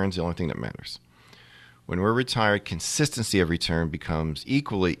 average return is the only thing that matters. When we're retired, consistency of return becomes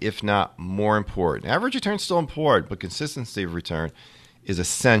equally, if not more important. Average return is still important, but consistency of return is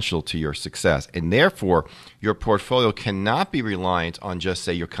essential to your success. And therefore, your portfolio cannot be reliant on just,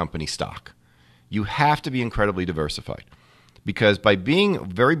 say, your company stock. You have to be incredibly diversified. Because by being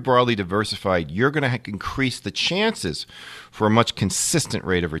very broadly diversified, you're going to increase the chances for a much consistent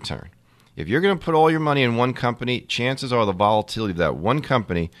rate of return. If you're going to put all your money in one company, chances are the volatility of that one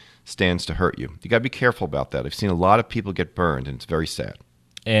company stands to hurt you. You got to be careful about that. I've seen a lot of people get burned, and it's very sad.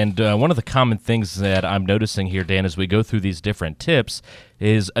 And one of the common things that I'm noticing here, Dan, as we go through these different tips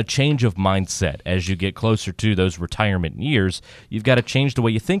is a change of mindset. As you get closer to those retirement years, you've got to change the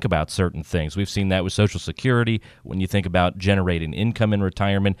way you think about certain things. We've seen that with Social Security. When you think about generating income in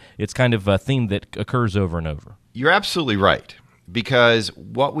retirement, it's kind of a theme that occurs over and over. You're absolutely right, because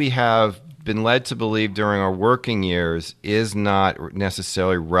what we have been led to believe during our working years is not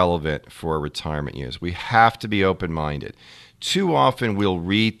necessarily relevant for our retirement years. We have to be open-minded. Too often we'll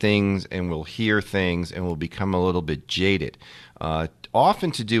read things and we'll hear things and we'll become a little bit jaded.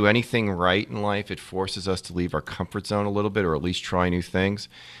 Often to do anything right in life, it forces us to leave our comfort zone a little bit, or at least try new things.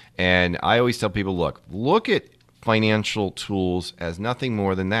 And I always tell people, look at financial tools as nothing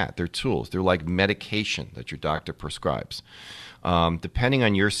more than that. They're tools. They're like medication that your doctor prescribes. Depending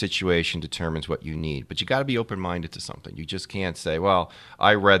on your situation determines what you need. But you got to be open-minded to something. You just can't say, well,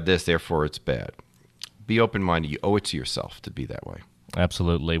 I read this, therefore it's bad. Be open-minded. You owe it to yourself to be that way.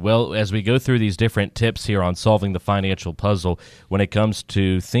 Absolutely. Well, as we go through these different tips here on solving the financial puzzle, when it comes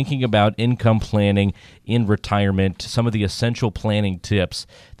to thinking about income planning in retirement, some of the essential planning tips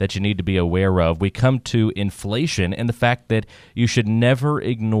that you need to be aware of, we come to inflation and the fact that you should never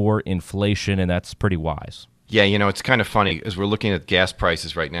ignore inflation, and that's pretty wise. Yeah, it's kind of funny as we're looking at gas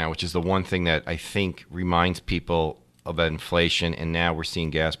prices right now, which is the one thing that I think reminds people about inflation, and now we're seeing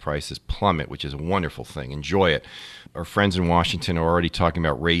gas prices plummet, which is a wonderful thing. Enjoy it. Our friends in Washington are already talking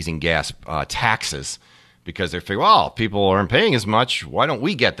about raising gas taxes because they're figuring, well, people aren't paying as much. Why don't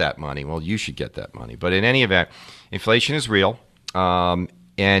we get that money? Well, you should get that money. But in any event, inflation is real.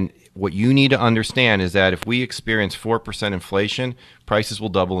 And what you need to understand is that if we experience 4% inflation, prices will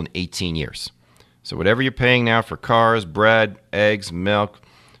double in 18 years. So whatever you're paying now for cars, bread, eggs, milk,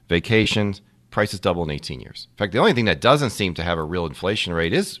 vacations, prices double in 18 years. In fact, the only thing that doesn't seem to have a real inflation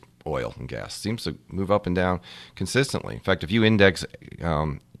rate is oil and gas. It seems to move up and down consistently. In fact, if you index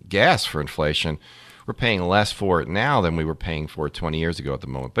gas for inflation, we're paying less for it now than we were paying for it 20 years ago at the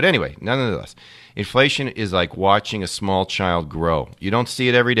moment. But anyway, nonetheless, inflation is like watching a small child grow. You don't see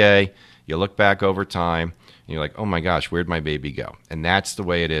it every day. You look back over time, and you're like, oh my gosh, where'd my baby go? And that's the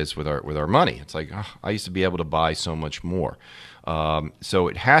way it is with our money. It's like, oh, I used to be able to buy so much more. So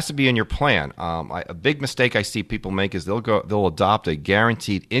it has to be in your plan. A big mistake I see people make is they'll adopt a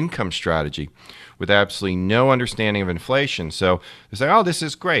guaranteed income strategy with absolutely no understanding of inflation. So they say, oh, this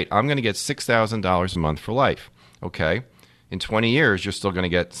is great. I'm going to get $6,000 a month for life. Okay. In 20 years, you're still going to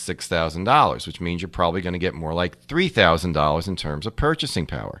get $6,000, which means you're probably going to get more like $3,000 in terms of purchasing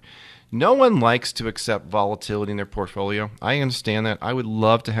power. No one likes to accept volatility in their portfolio. I understand that. I would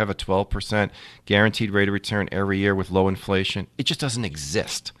love to have a 12% guaranteed rate of return every year with low inflation. It just doesn't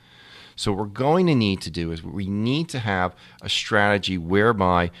exist. So what we're going to need to do is we need to have a strategy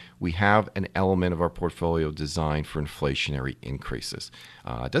whereby we have an element of our portfolio designed for inflationary increases.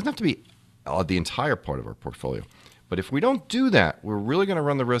 It doesn't have to be the entire part of our portfolio, But if we don't do that, we're really going to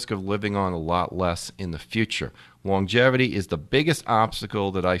run the risk of living on a lot less in the future. Longevity is the biggest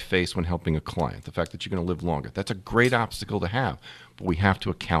obstacle that I face when helping a client, the fact that you're going to live longer. That's a great obstacle to have, but we have to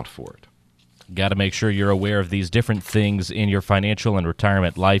account for it. Got to make sure you're aware of these different things in your financial and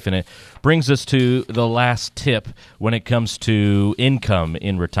retirement life. And it brings us to the last tip when it comes to income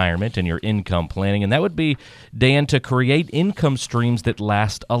in retirement and your income planning. And that would be, Dan, to create income streams that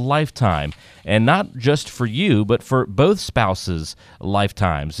last a lifetime. And not just for you, but for both spouses'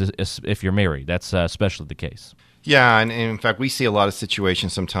 lifetimes if you're married. That's especially the case. Yeah, and in fact, we see a lot of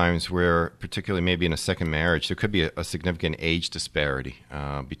situations sometimes where, particularly maybe in a second marriage, there could be a significant age disparity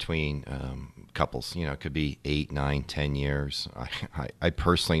between couples. You know, it could be 8, 9, 10 years. I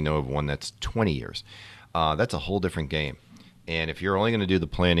personally know of one that's 20 years. That's a whole different game. And if you're only going to do the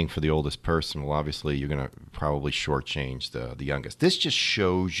planning for the oldest person, well, obviously you're going to probably shortchange the youngest. This just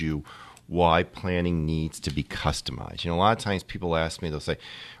shows you why planning needs to be customized. You know, a lot of times people ask me, they'll say,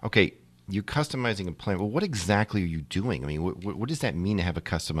 okay, you're customizing a plan. Well, what exactly are you doing? I mean, what does that mean to have a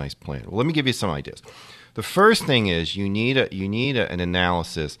customized plan? Well, let me give you some ideas. The first thing is you need an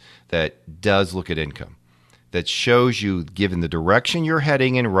analysis that does look at income, that shows you, given the direction you're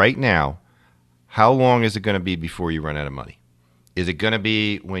heading in right now, how long is it going to be before you run out of money? Is it going to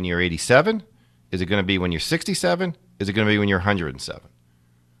be when you're 87? Is it going to be when you're 67? Is it going to be when you're 107?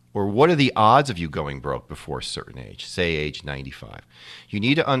 Or what are the odds of you going broke before a certain age, say age 95? You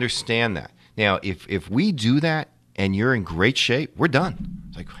need to understand that. Now, if we do that and you're in great shape, we're done.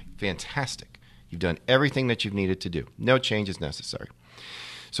 It's like, fantastic. You've done everything that you've needed to do. No change is necessary.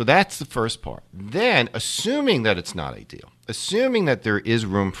 So that's the first part. Then, assuming that it's not ideal, assuming that there is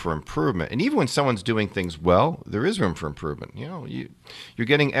room for improvement, and even when someone's doing things well, there is room for improvement. You know, you're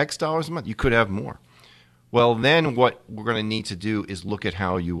getting X dollars a month. You could have more. Well, then what we're going to need to do is look at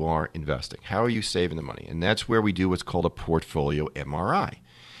how you are investing. How are you saving the money? And that's where we do what's called a portfolio MRI.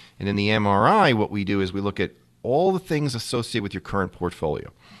 And in the MRI, what we do is we look at all the things associated with your current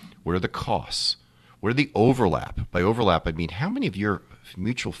portfolio. What are the costs? What are the overlap? By overlap, I mean how many of your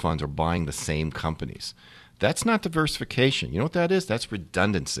mutual funds are buying the same companies? That's not diversification. You know what that is? That's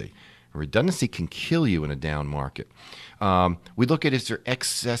redundancy. Redundancy can kill you in a down market. We look at, is there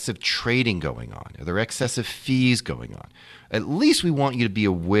excessive trading going on? Are there excessive fees going on? At least we want you to be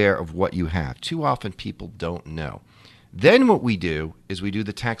aware of what you have. Too often people don't know. Then what we do is we do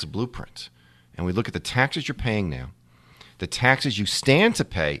the tax blueprint. And we look at the taxes you're paying now, the taxes you stand to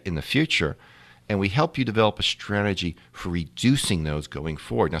pay in the future, and we help you develop a strategy for reducing those going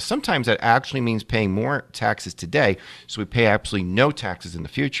forward. Now, sometimes that actually means paying more taxes today, so we pay absolutely no taxes in the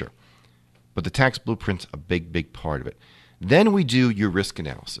future. But the tax blueprint's a big, big part of it. Then we do your risk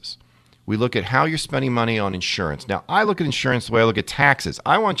analysis. We look at how you're spending money on insurance. Now, I look at insurance the way I look at taxes.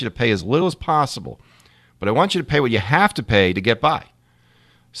 I want you to pay as little as possible, but I want you to pay what you have to pay to get by.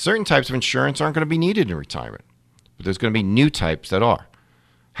 Certain types of insurance aren't going to be needed in retirement, but there's going to be new types that are.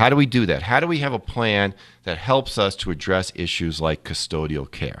 How do we do that? How do we have a plan that helps us to address issues like custodial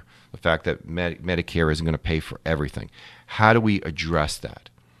care, the fact that Medicare isn't going to pay for everything? How do we address that?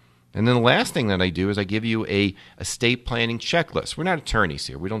 And then the last thing that I do is I give you a estate planning checklist. We're not attorneys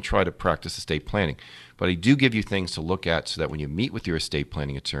here. We don't try to practice estate planning. But I do give you things to look at so that when you meet with your estate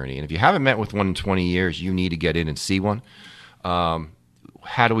planning attorney, and if you haven't met with one in 20 years, you need to get in and see one.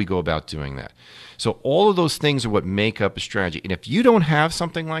 How do we go about doing that? So all of those things are what make up a strategy. And if you don't have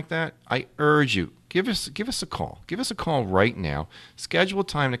something like that, I urge you, give us a call. Give us a call right now. Schedule a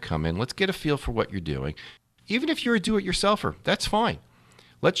time to come in. Let's get a feel for what you're doing. Even if you're a do-it-yourselfer, that's fine.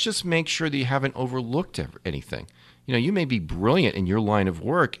 Let's just make sure that you haven't overlooked anything. You know, you may be brilliant in your line of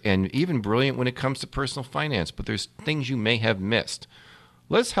work and even brilliant when it comes to personal finance, but there's things you may have missed.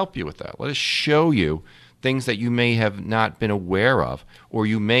 Let's help you with that. Let us show you things that you may have not been aware of, or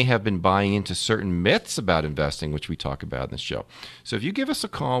you may have been buying into certain myths about investing, which we talk about in this show. So if you give us a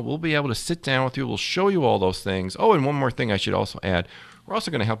call, we'll be able to sit down with you. We'll show you all those things. Oh, and one more thing I should also add. We're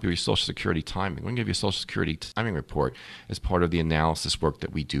also going to help you with your Social Security timing. We're going to give you a Social Security timing report as part of the analysis work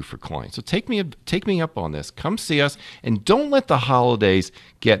that we do for clients. So take me up on this. Come see us, and don't let the holidays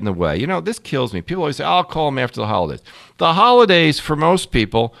get in the way. You know, this kills me. People always say, I'll call them after the holidays. The holidays, for most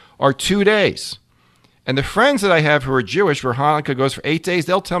people, are 2 days. And the friends that I have who are Jewish, where Hanukkah goes for 8 days,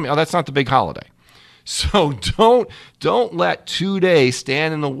 they'll tell me, oh, that's not the big holiday. So don't let 2 days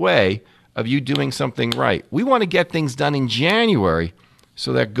stand in the way of you doing something right. We want to get things done in January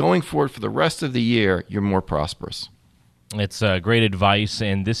so that going forward for the rest of the year, you're more prosperous. It's great advice,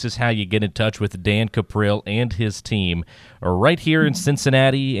 and this is how you get in touch with Dan Cuprill and his team right here in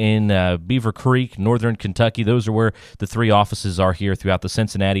Cincinnati, in Beaver Creek, Northern Kentucky. Those are where the 3 offices are here throughout the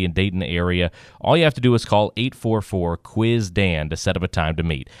Cincinnati and Dayton area. All you have to do is call 844-QUIZ-DAN to set up a time to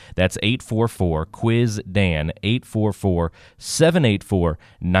meet. That's 844-QUIZ-DAN,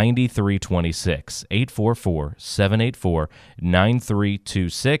 844-784-9326,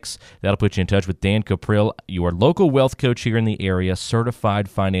 844-784-9326. That'll put you in touch with Dan Cuprill, your local wealth coach here in the area, certified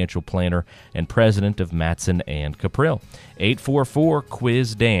financial planner, and president of Matson and Cuprill.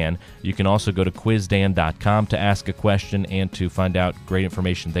 844-QUIZ-DAN. You can also go to quizdan.com to ask a question and to find out great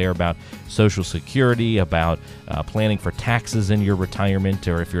information there about Social Security, about planning for taxes in your retirement,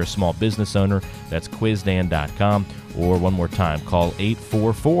 or if you're a small business owner, that's quizdan.com. Or one more time, call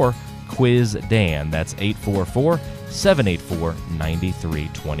 844-QUIZ-DAN. That's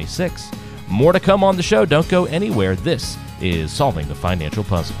 844-784-9326. More to come on the show. Don't go anywhere. This is Solving the Financial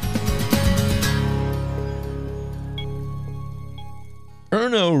Puzzle.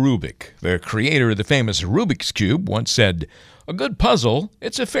 Erno Rubik, the creator of the famous Rubik's Cube, once said, "A good puzzle,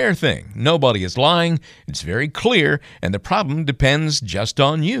 it's a fair thing. Nobody is lying, it's very clear, and the problem depends just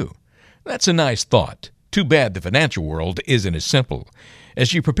on you." That's a nice thought. Too bad the financial world isn't as simple.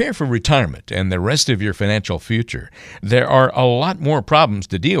 As you prepare for retirement and the rest of your financial future, there are a lot more problems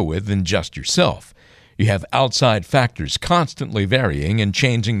to deal with than just yourself. You have outside factors constantly varying and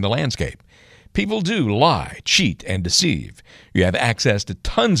changing the landscape. People do lie, cheat, and deceive. You have access to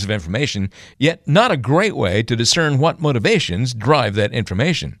tons of information, yet not a great way to discern what motivations drive that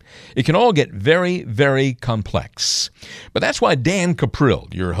information. It can all get very, very complex. But that's why Dan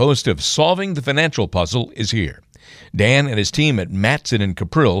Cuprill, your host of Solving the Financial Puzzle, is here. Dan and his team at Matson and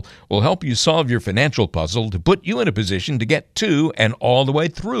Cuprill will help you solve your financial puzzle to put you in a position to get to and all the way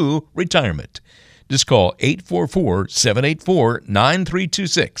through retirement. Just call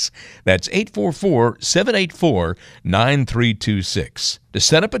 844-784-9326. That's 844-784-9326 to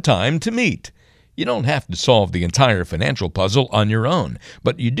set up a time to meet. You don't have to solve the entire financial puzzle on your own,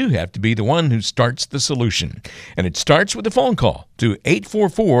 but you do have to be the one who starts the solution. And it starts with a phone call to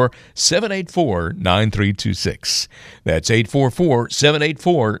 844-784-9326. That's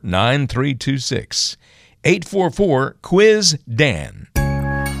 844-784-9326. 844-QUIZ-DAN.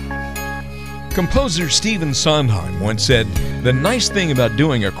 Composer Stephen Sondheim once said, "The nice thing about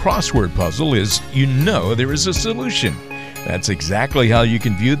doing a crossword puzzle is you know there is a solution." That's exactly how you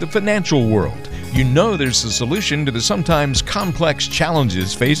can view the financial world. You know there's a solution to the sometimes complex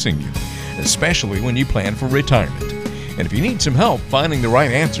challenges facing you, especially when you plan for retirement. And if you need some help finding the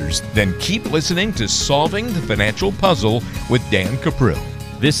right answers, then keep listening to Solving the Financial Puzzle with Dan Cuprill.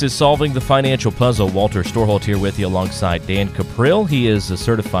 This is Solving the Financial Puzzle. Walter Storholt here with you alongside Dan Cuprill. He is a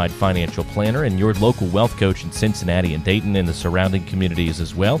certified financial planner and your local wealth coach in Cincinnati and Dayton and the surrounding communities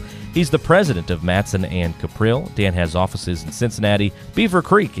as well. He's the president of Matson and Cuprill. Dan has offices in Cincinnati, Beaver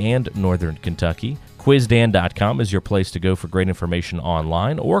Creek, and Northern Kentucky. QuizDan.com is your place to go for great information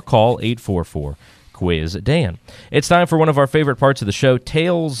online, or call 844-QUIZ-DAN. It's time for one of our favorite parts of the show,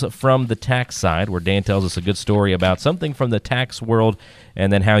 Tales from the Tax Side, where Dan tells us a good story about something from the tax world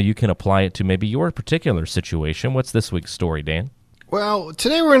and then how you can apply it to maybe your particular situation. What's this week's story, Dan? Well,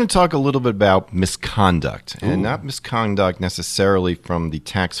 today we're going to talk a little bit about misconduct, and not misconduct necessarily from the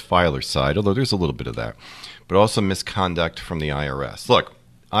tax filer side, although there's a little bit of that, but also misconduct from the IRS. Look,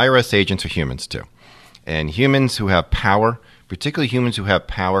 IRS agents are humans too, and humans who have power, particularly humans who have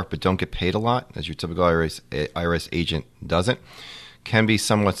power but don't get paid a lot, as your typical IRS agent doesn't, can be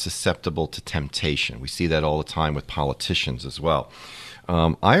somewhat susceptible to temptation. We see that all the time with politicians as well.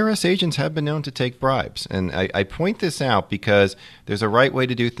 IRS agents have been known to take bribes, and I point this out because there's a right way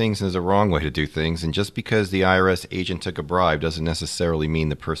to do things and there's a wrong way to do things, and just because the IRS agent took a bribe doesn't necessarily mean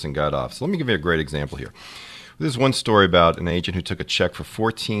the person got off. So let me give you a great example here. There's one story about an agent who took a check for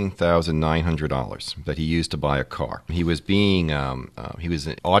 $14,900 that he used to buy a car. He was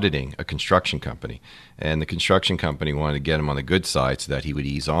auditing a construction company, and the construction company wanted to get him on the good side so that he would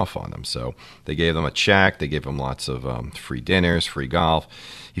ease off on them. So they gave him a check. They gave him lots of free dinners, free golf.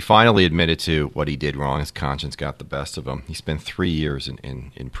 He finally admitted to what he did wrong. His conscience got the best of him. He spent 3 years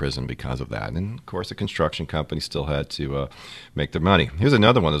in prison because of that. And, of course, the construction company still had to make their money. Here's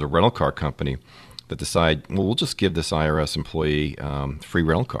another one. There's a rental car company that decide, well, we'll just give this IRS employee free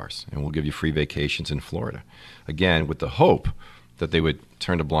rental cars, and we'll give you free vacations in Florida. Again, with the hope that they would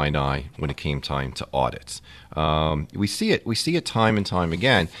turn a blind eye when it came time to audits. We see it time and time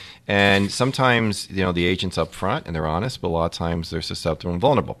again. And sometimes, the agent's up front and they're honest, but a lot of times they're susceptible and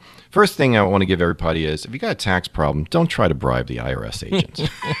vulnerable. First thing I want to give everybody is, if you got a tax problem, don't try to bribe the IRS agents,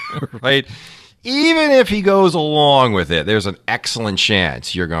 right? Even if he goes along with it, there's an excellent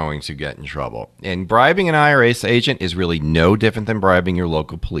chance you're going to get in trouble. And bribing an IRS agent is really no different than bribing your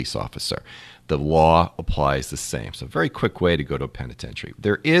local police officer. The law applies the same. So a very quick way to go to a penitentiary.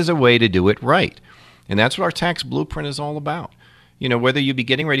 There is a way to do it right. And that's what our tax blueprint is all about. You know, whether you be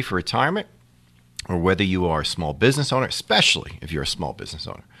getting ready for retirement or whether you are a small business owner, especially if you're a small business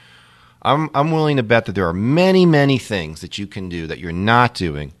owner, I'm willing to bet that there are many, many things that you can do that you're not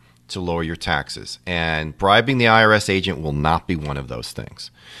doing to lower your taxes. And bribing the IRS agent will not be one of those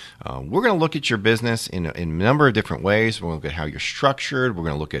things. We're going to look at your business in a number of different ways. We're going to look at how you're structured. We're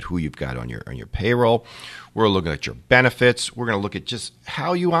going to look at who you've got on your payroll. We're looking at your benefits. We're going to look at just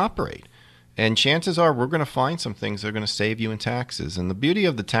how you operate. And chances are we're going to find some things that are going to save you in taxes. And the beauty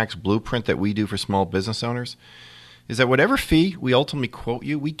of the tax blueprint that we do for small business owners is that whatever fee we ultimately quote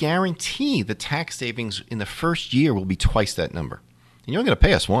you, we guarantee the tax savings in the first year will be twice that number. And you're only going to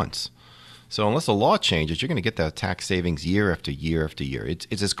pay us once. So unless the law changes, you're going to get that tax savings year after year after year.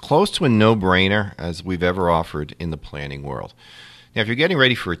 It's as close to a no-brainer as we've ever offered in the planning world. Now, if you're getting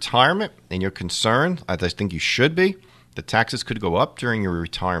ready for retirement and you're concerned, as I think you should be, the taxes could go up during your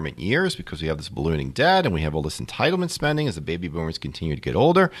retirement years because we have this ballooning debt and we have all this entitlement spending as the baby boomers continue to get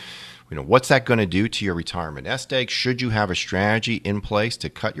older. You know, what's that going to do to your retirement nest egg? Should you have a strategy in place to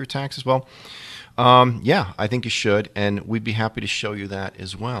cut your taxes? Well, yeah, I think you should, and we'd be happy to show you that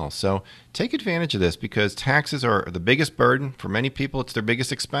as well. So take advantage of this because taxes are the biggest burden. For many people, it's their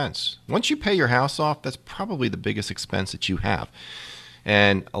biggest expense. Once you pay your house off, that's probably the biggest expense that you have.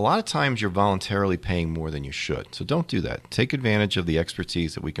 And a lot of times you're voluntarily paying more than you should. So don't do that. Take advantage of the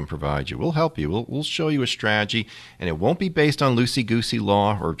expertise that we can provide you. We'll help you. We'll show you a strategy, and it won't be based on loosey-goosey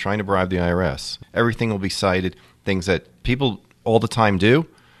law or trying to bribe the IRS. Everything will be cited, things that people all the time do,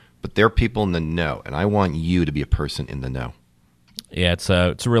 but they're people in the know, and I want you to be a person in the know. Yeah, it's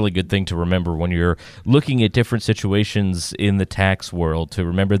a really good thing to remember when you're looking at different situations in the tax world, to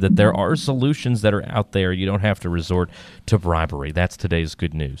remember that there are solutions that are out there. You don't have to resort to bribery. That's today's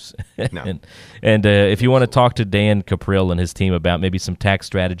good news. No. and if you want to talk to Dan Cuprill and his team about maybe some tax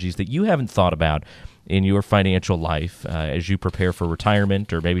strategies that you haven't thought about in your financial life as you prepare for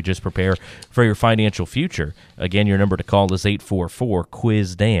retirement or maybe just prepare for your financial future, again, your number to call is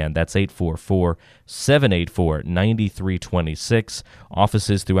 844-QUIZ-DAN. That's 844-784-9326.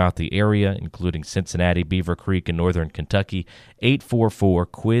 Offices throughout the area, including Cincinnati, Beaver Creek, and Northern Kentucky.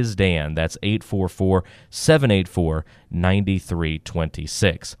 844-QUIZ-DAN. That's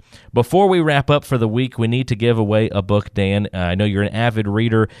 844-784-9326. Before we wrap up for the week, we need to give away a book, Dan. I know you're an avid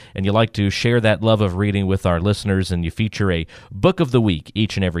reader, and you like to share that love of reading with our listeners, and you feature a book of the week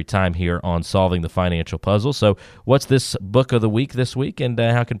each and every time here on Solving the Financial Puzzle. So what's this book of the week this week, and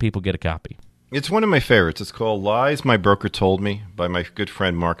how can people get a copy? It's one of my favorites. It's called Lies My Broker Told Me by my good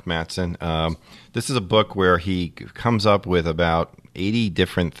friend Mark Mattson. This is a book where he comes up with about 80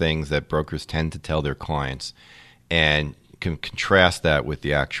 different things that brokers tend to tell their clients and can contrast that with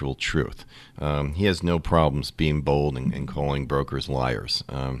the actual truth. He has no problems being bold and calling brokers liars.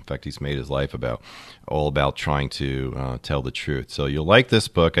 In fact, he's made his life all about trying to tell the truth. So you'll like this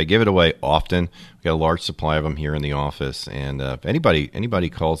book. I give it away often. We've got a large supply of them here in the office. And if anybody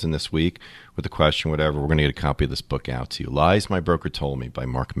calls in this week with a question, whatever, we're going to get a copy of this book out to you. Lies My Broker Told Me by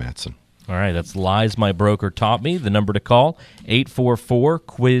Mark Mattson. All right, that's Lies My Broker Taught Me. The number to call,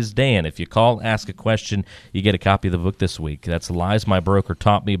 844-QUIZ-DAN. If you call, ask a question, you get a copy of the book this week. That's Lies My Broker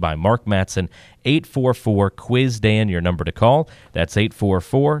Taught Me by Mark Mattson. 844-QUIZ-DAN, your number to call. That's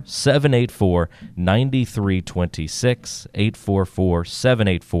 844-784-9326,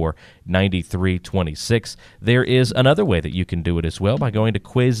 844-784-9326. There is another way that you can do it as well by going to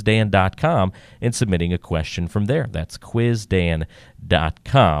QuizDan.com and submitting a question from there. That's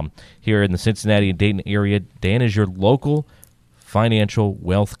QuizDan.com. Here in the Cincinnati and Dayton area, Dan is your local financial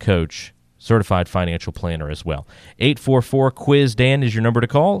wealth coach, certified financial planner as well. 844-QUIZ-DAN is your number to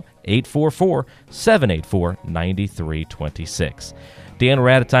call, 844-784-9326. Dan, we're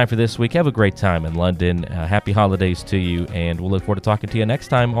out of time for this week. Have a great time in London. Happy holidays to you, and we'll look forward to talking to you next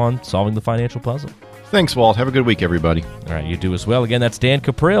time on Solving the Financial Puzzle. Thanks, Walt. Have a good week, everybody. All right, you do as well. Again, that's Dan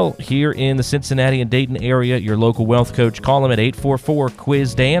Cuprill here in the Cincinnati and Dayton area, your local wealth coach. Call him at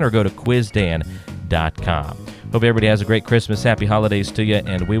 844-QUIZ-DAN or go to QuizDan.com. Hope everybody has a great Christmas. Happy holidays to you,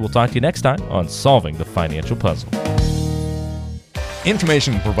 and we will talk to you next time on Solving the Financial Puzzle.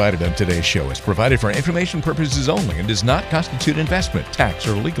 Information provided on today's show is provided for information purposes only and does not constitute investment, tax,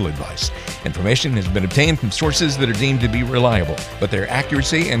 or legal advice. Information has been obtained from sources that are deemed to be reliable, but their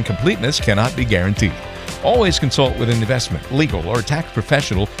accuracy and completeness cannot be guaranteed. Always consult with an investment, legal, or tax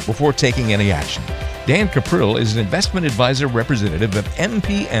professional before taking any action. Dan Caprill is an investment advisor representative of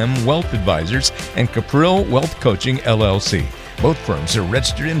MPM Wealth Advisors and Caprill Wealth Coaching, LLC. Both firms are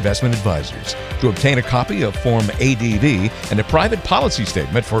registered investment advisors. To obtain a copy of Form ADV and a private policy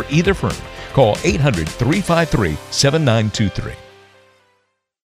statement for either firm, call 800-353-7923.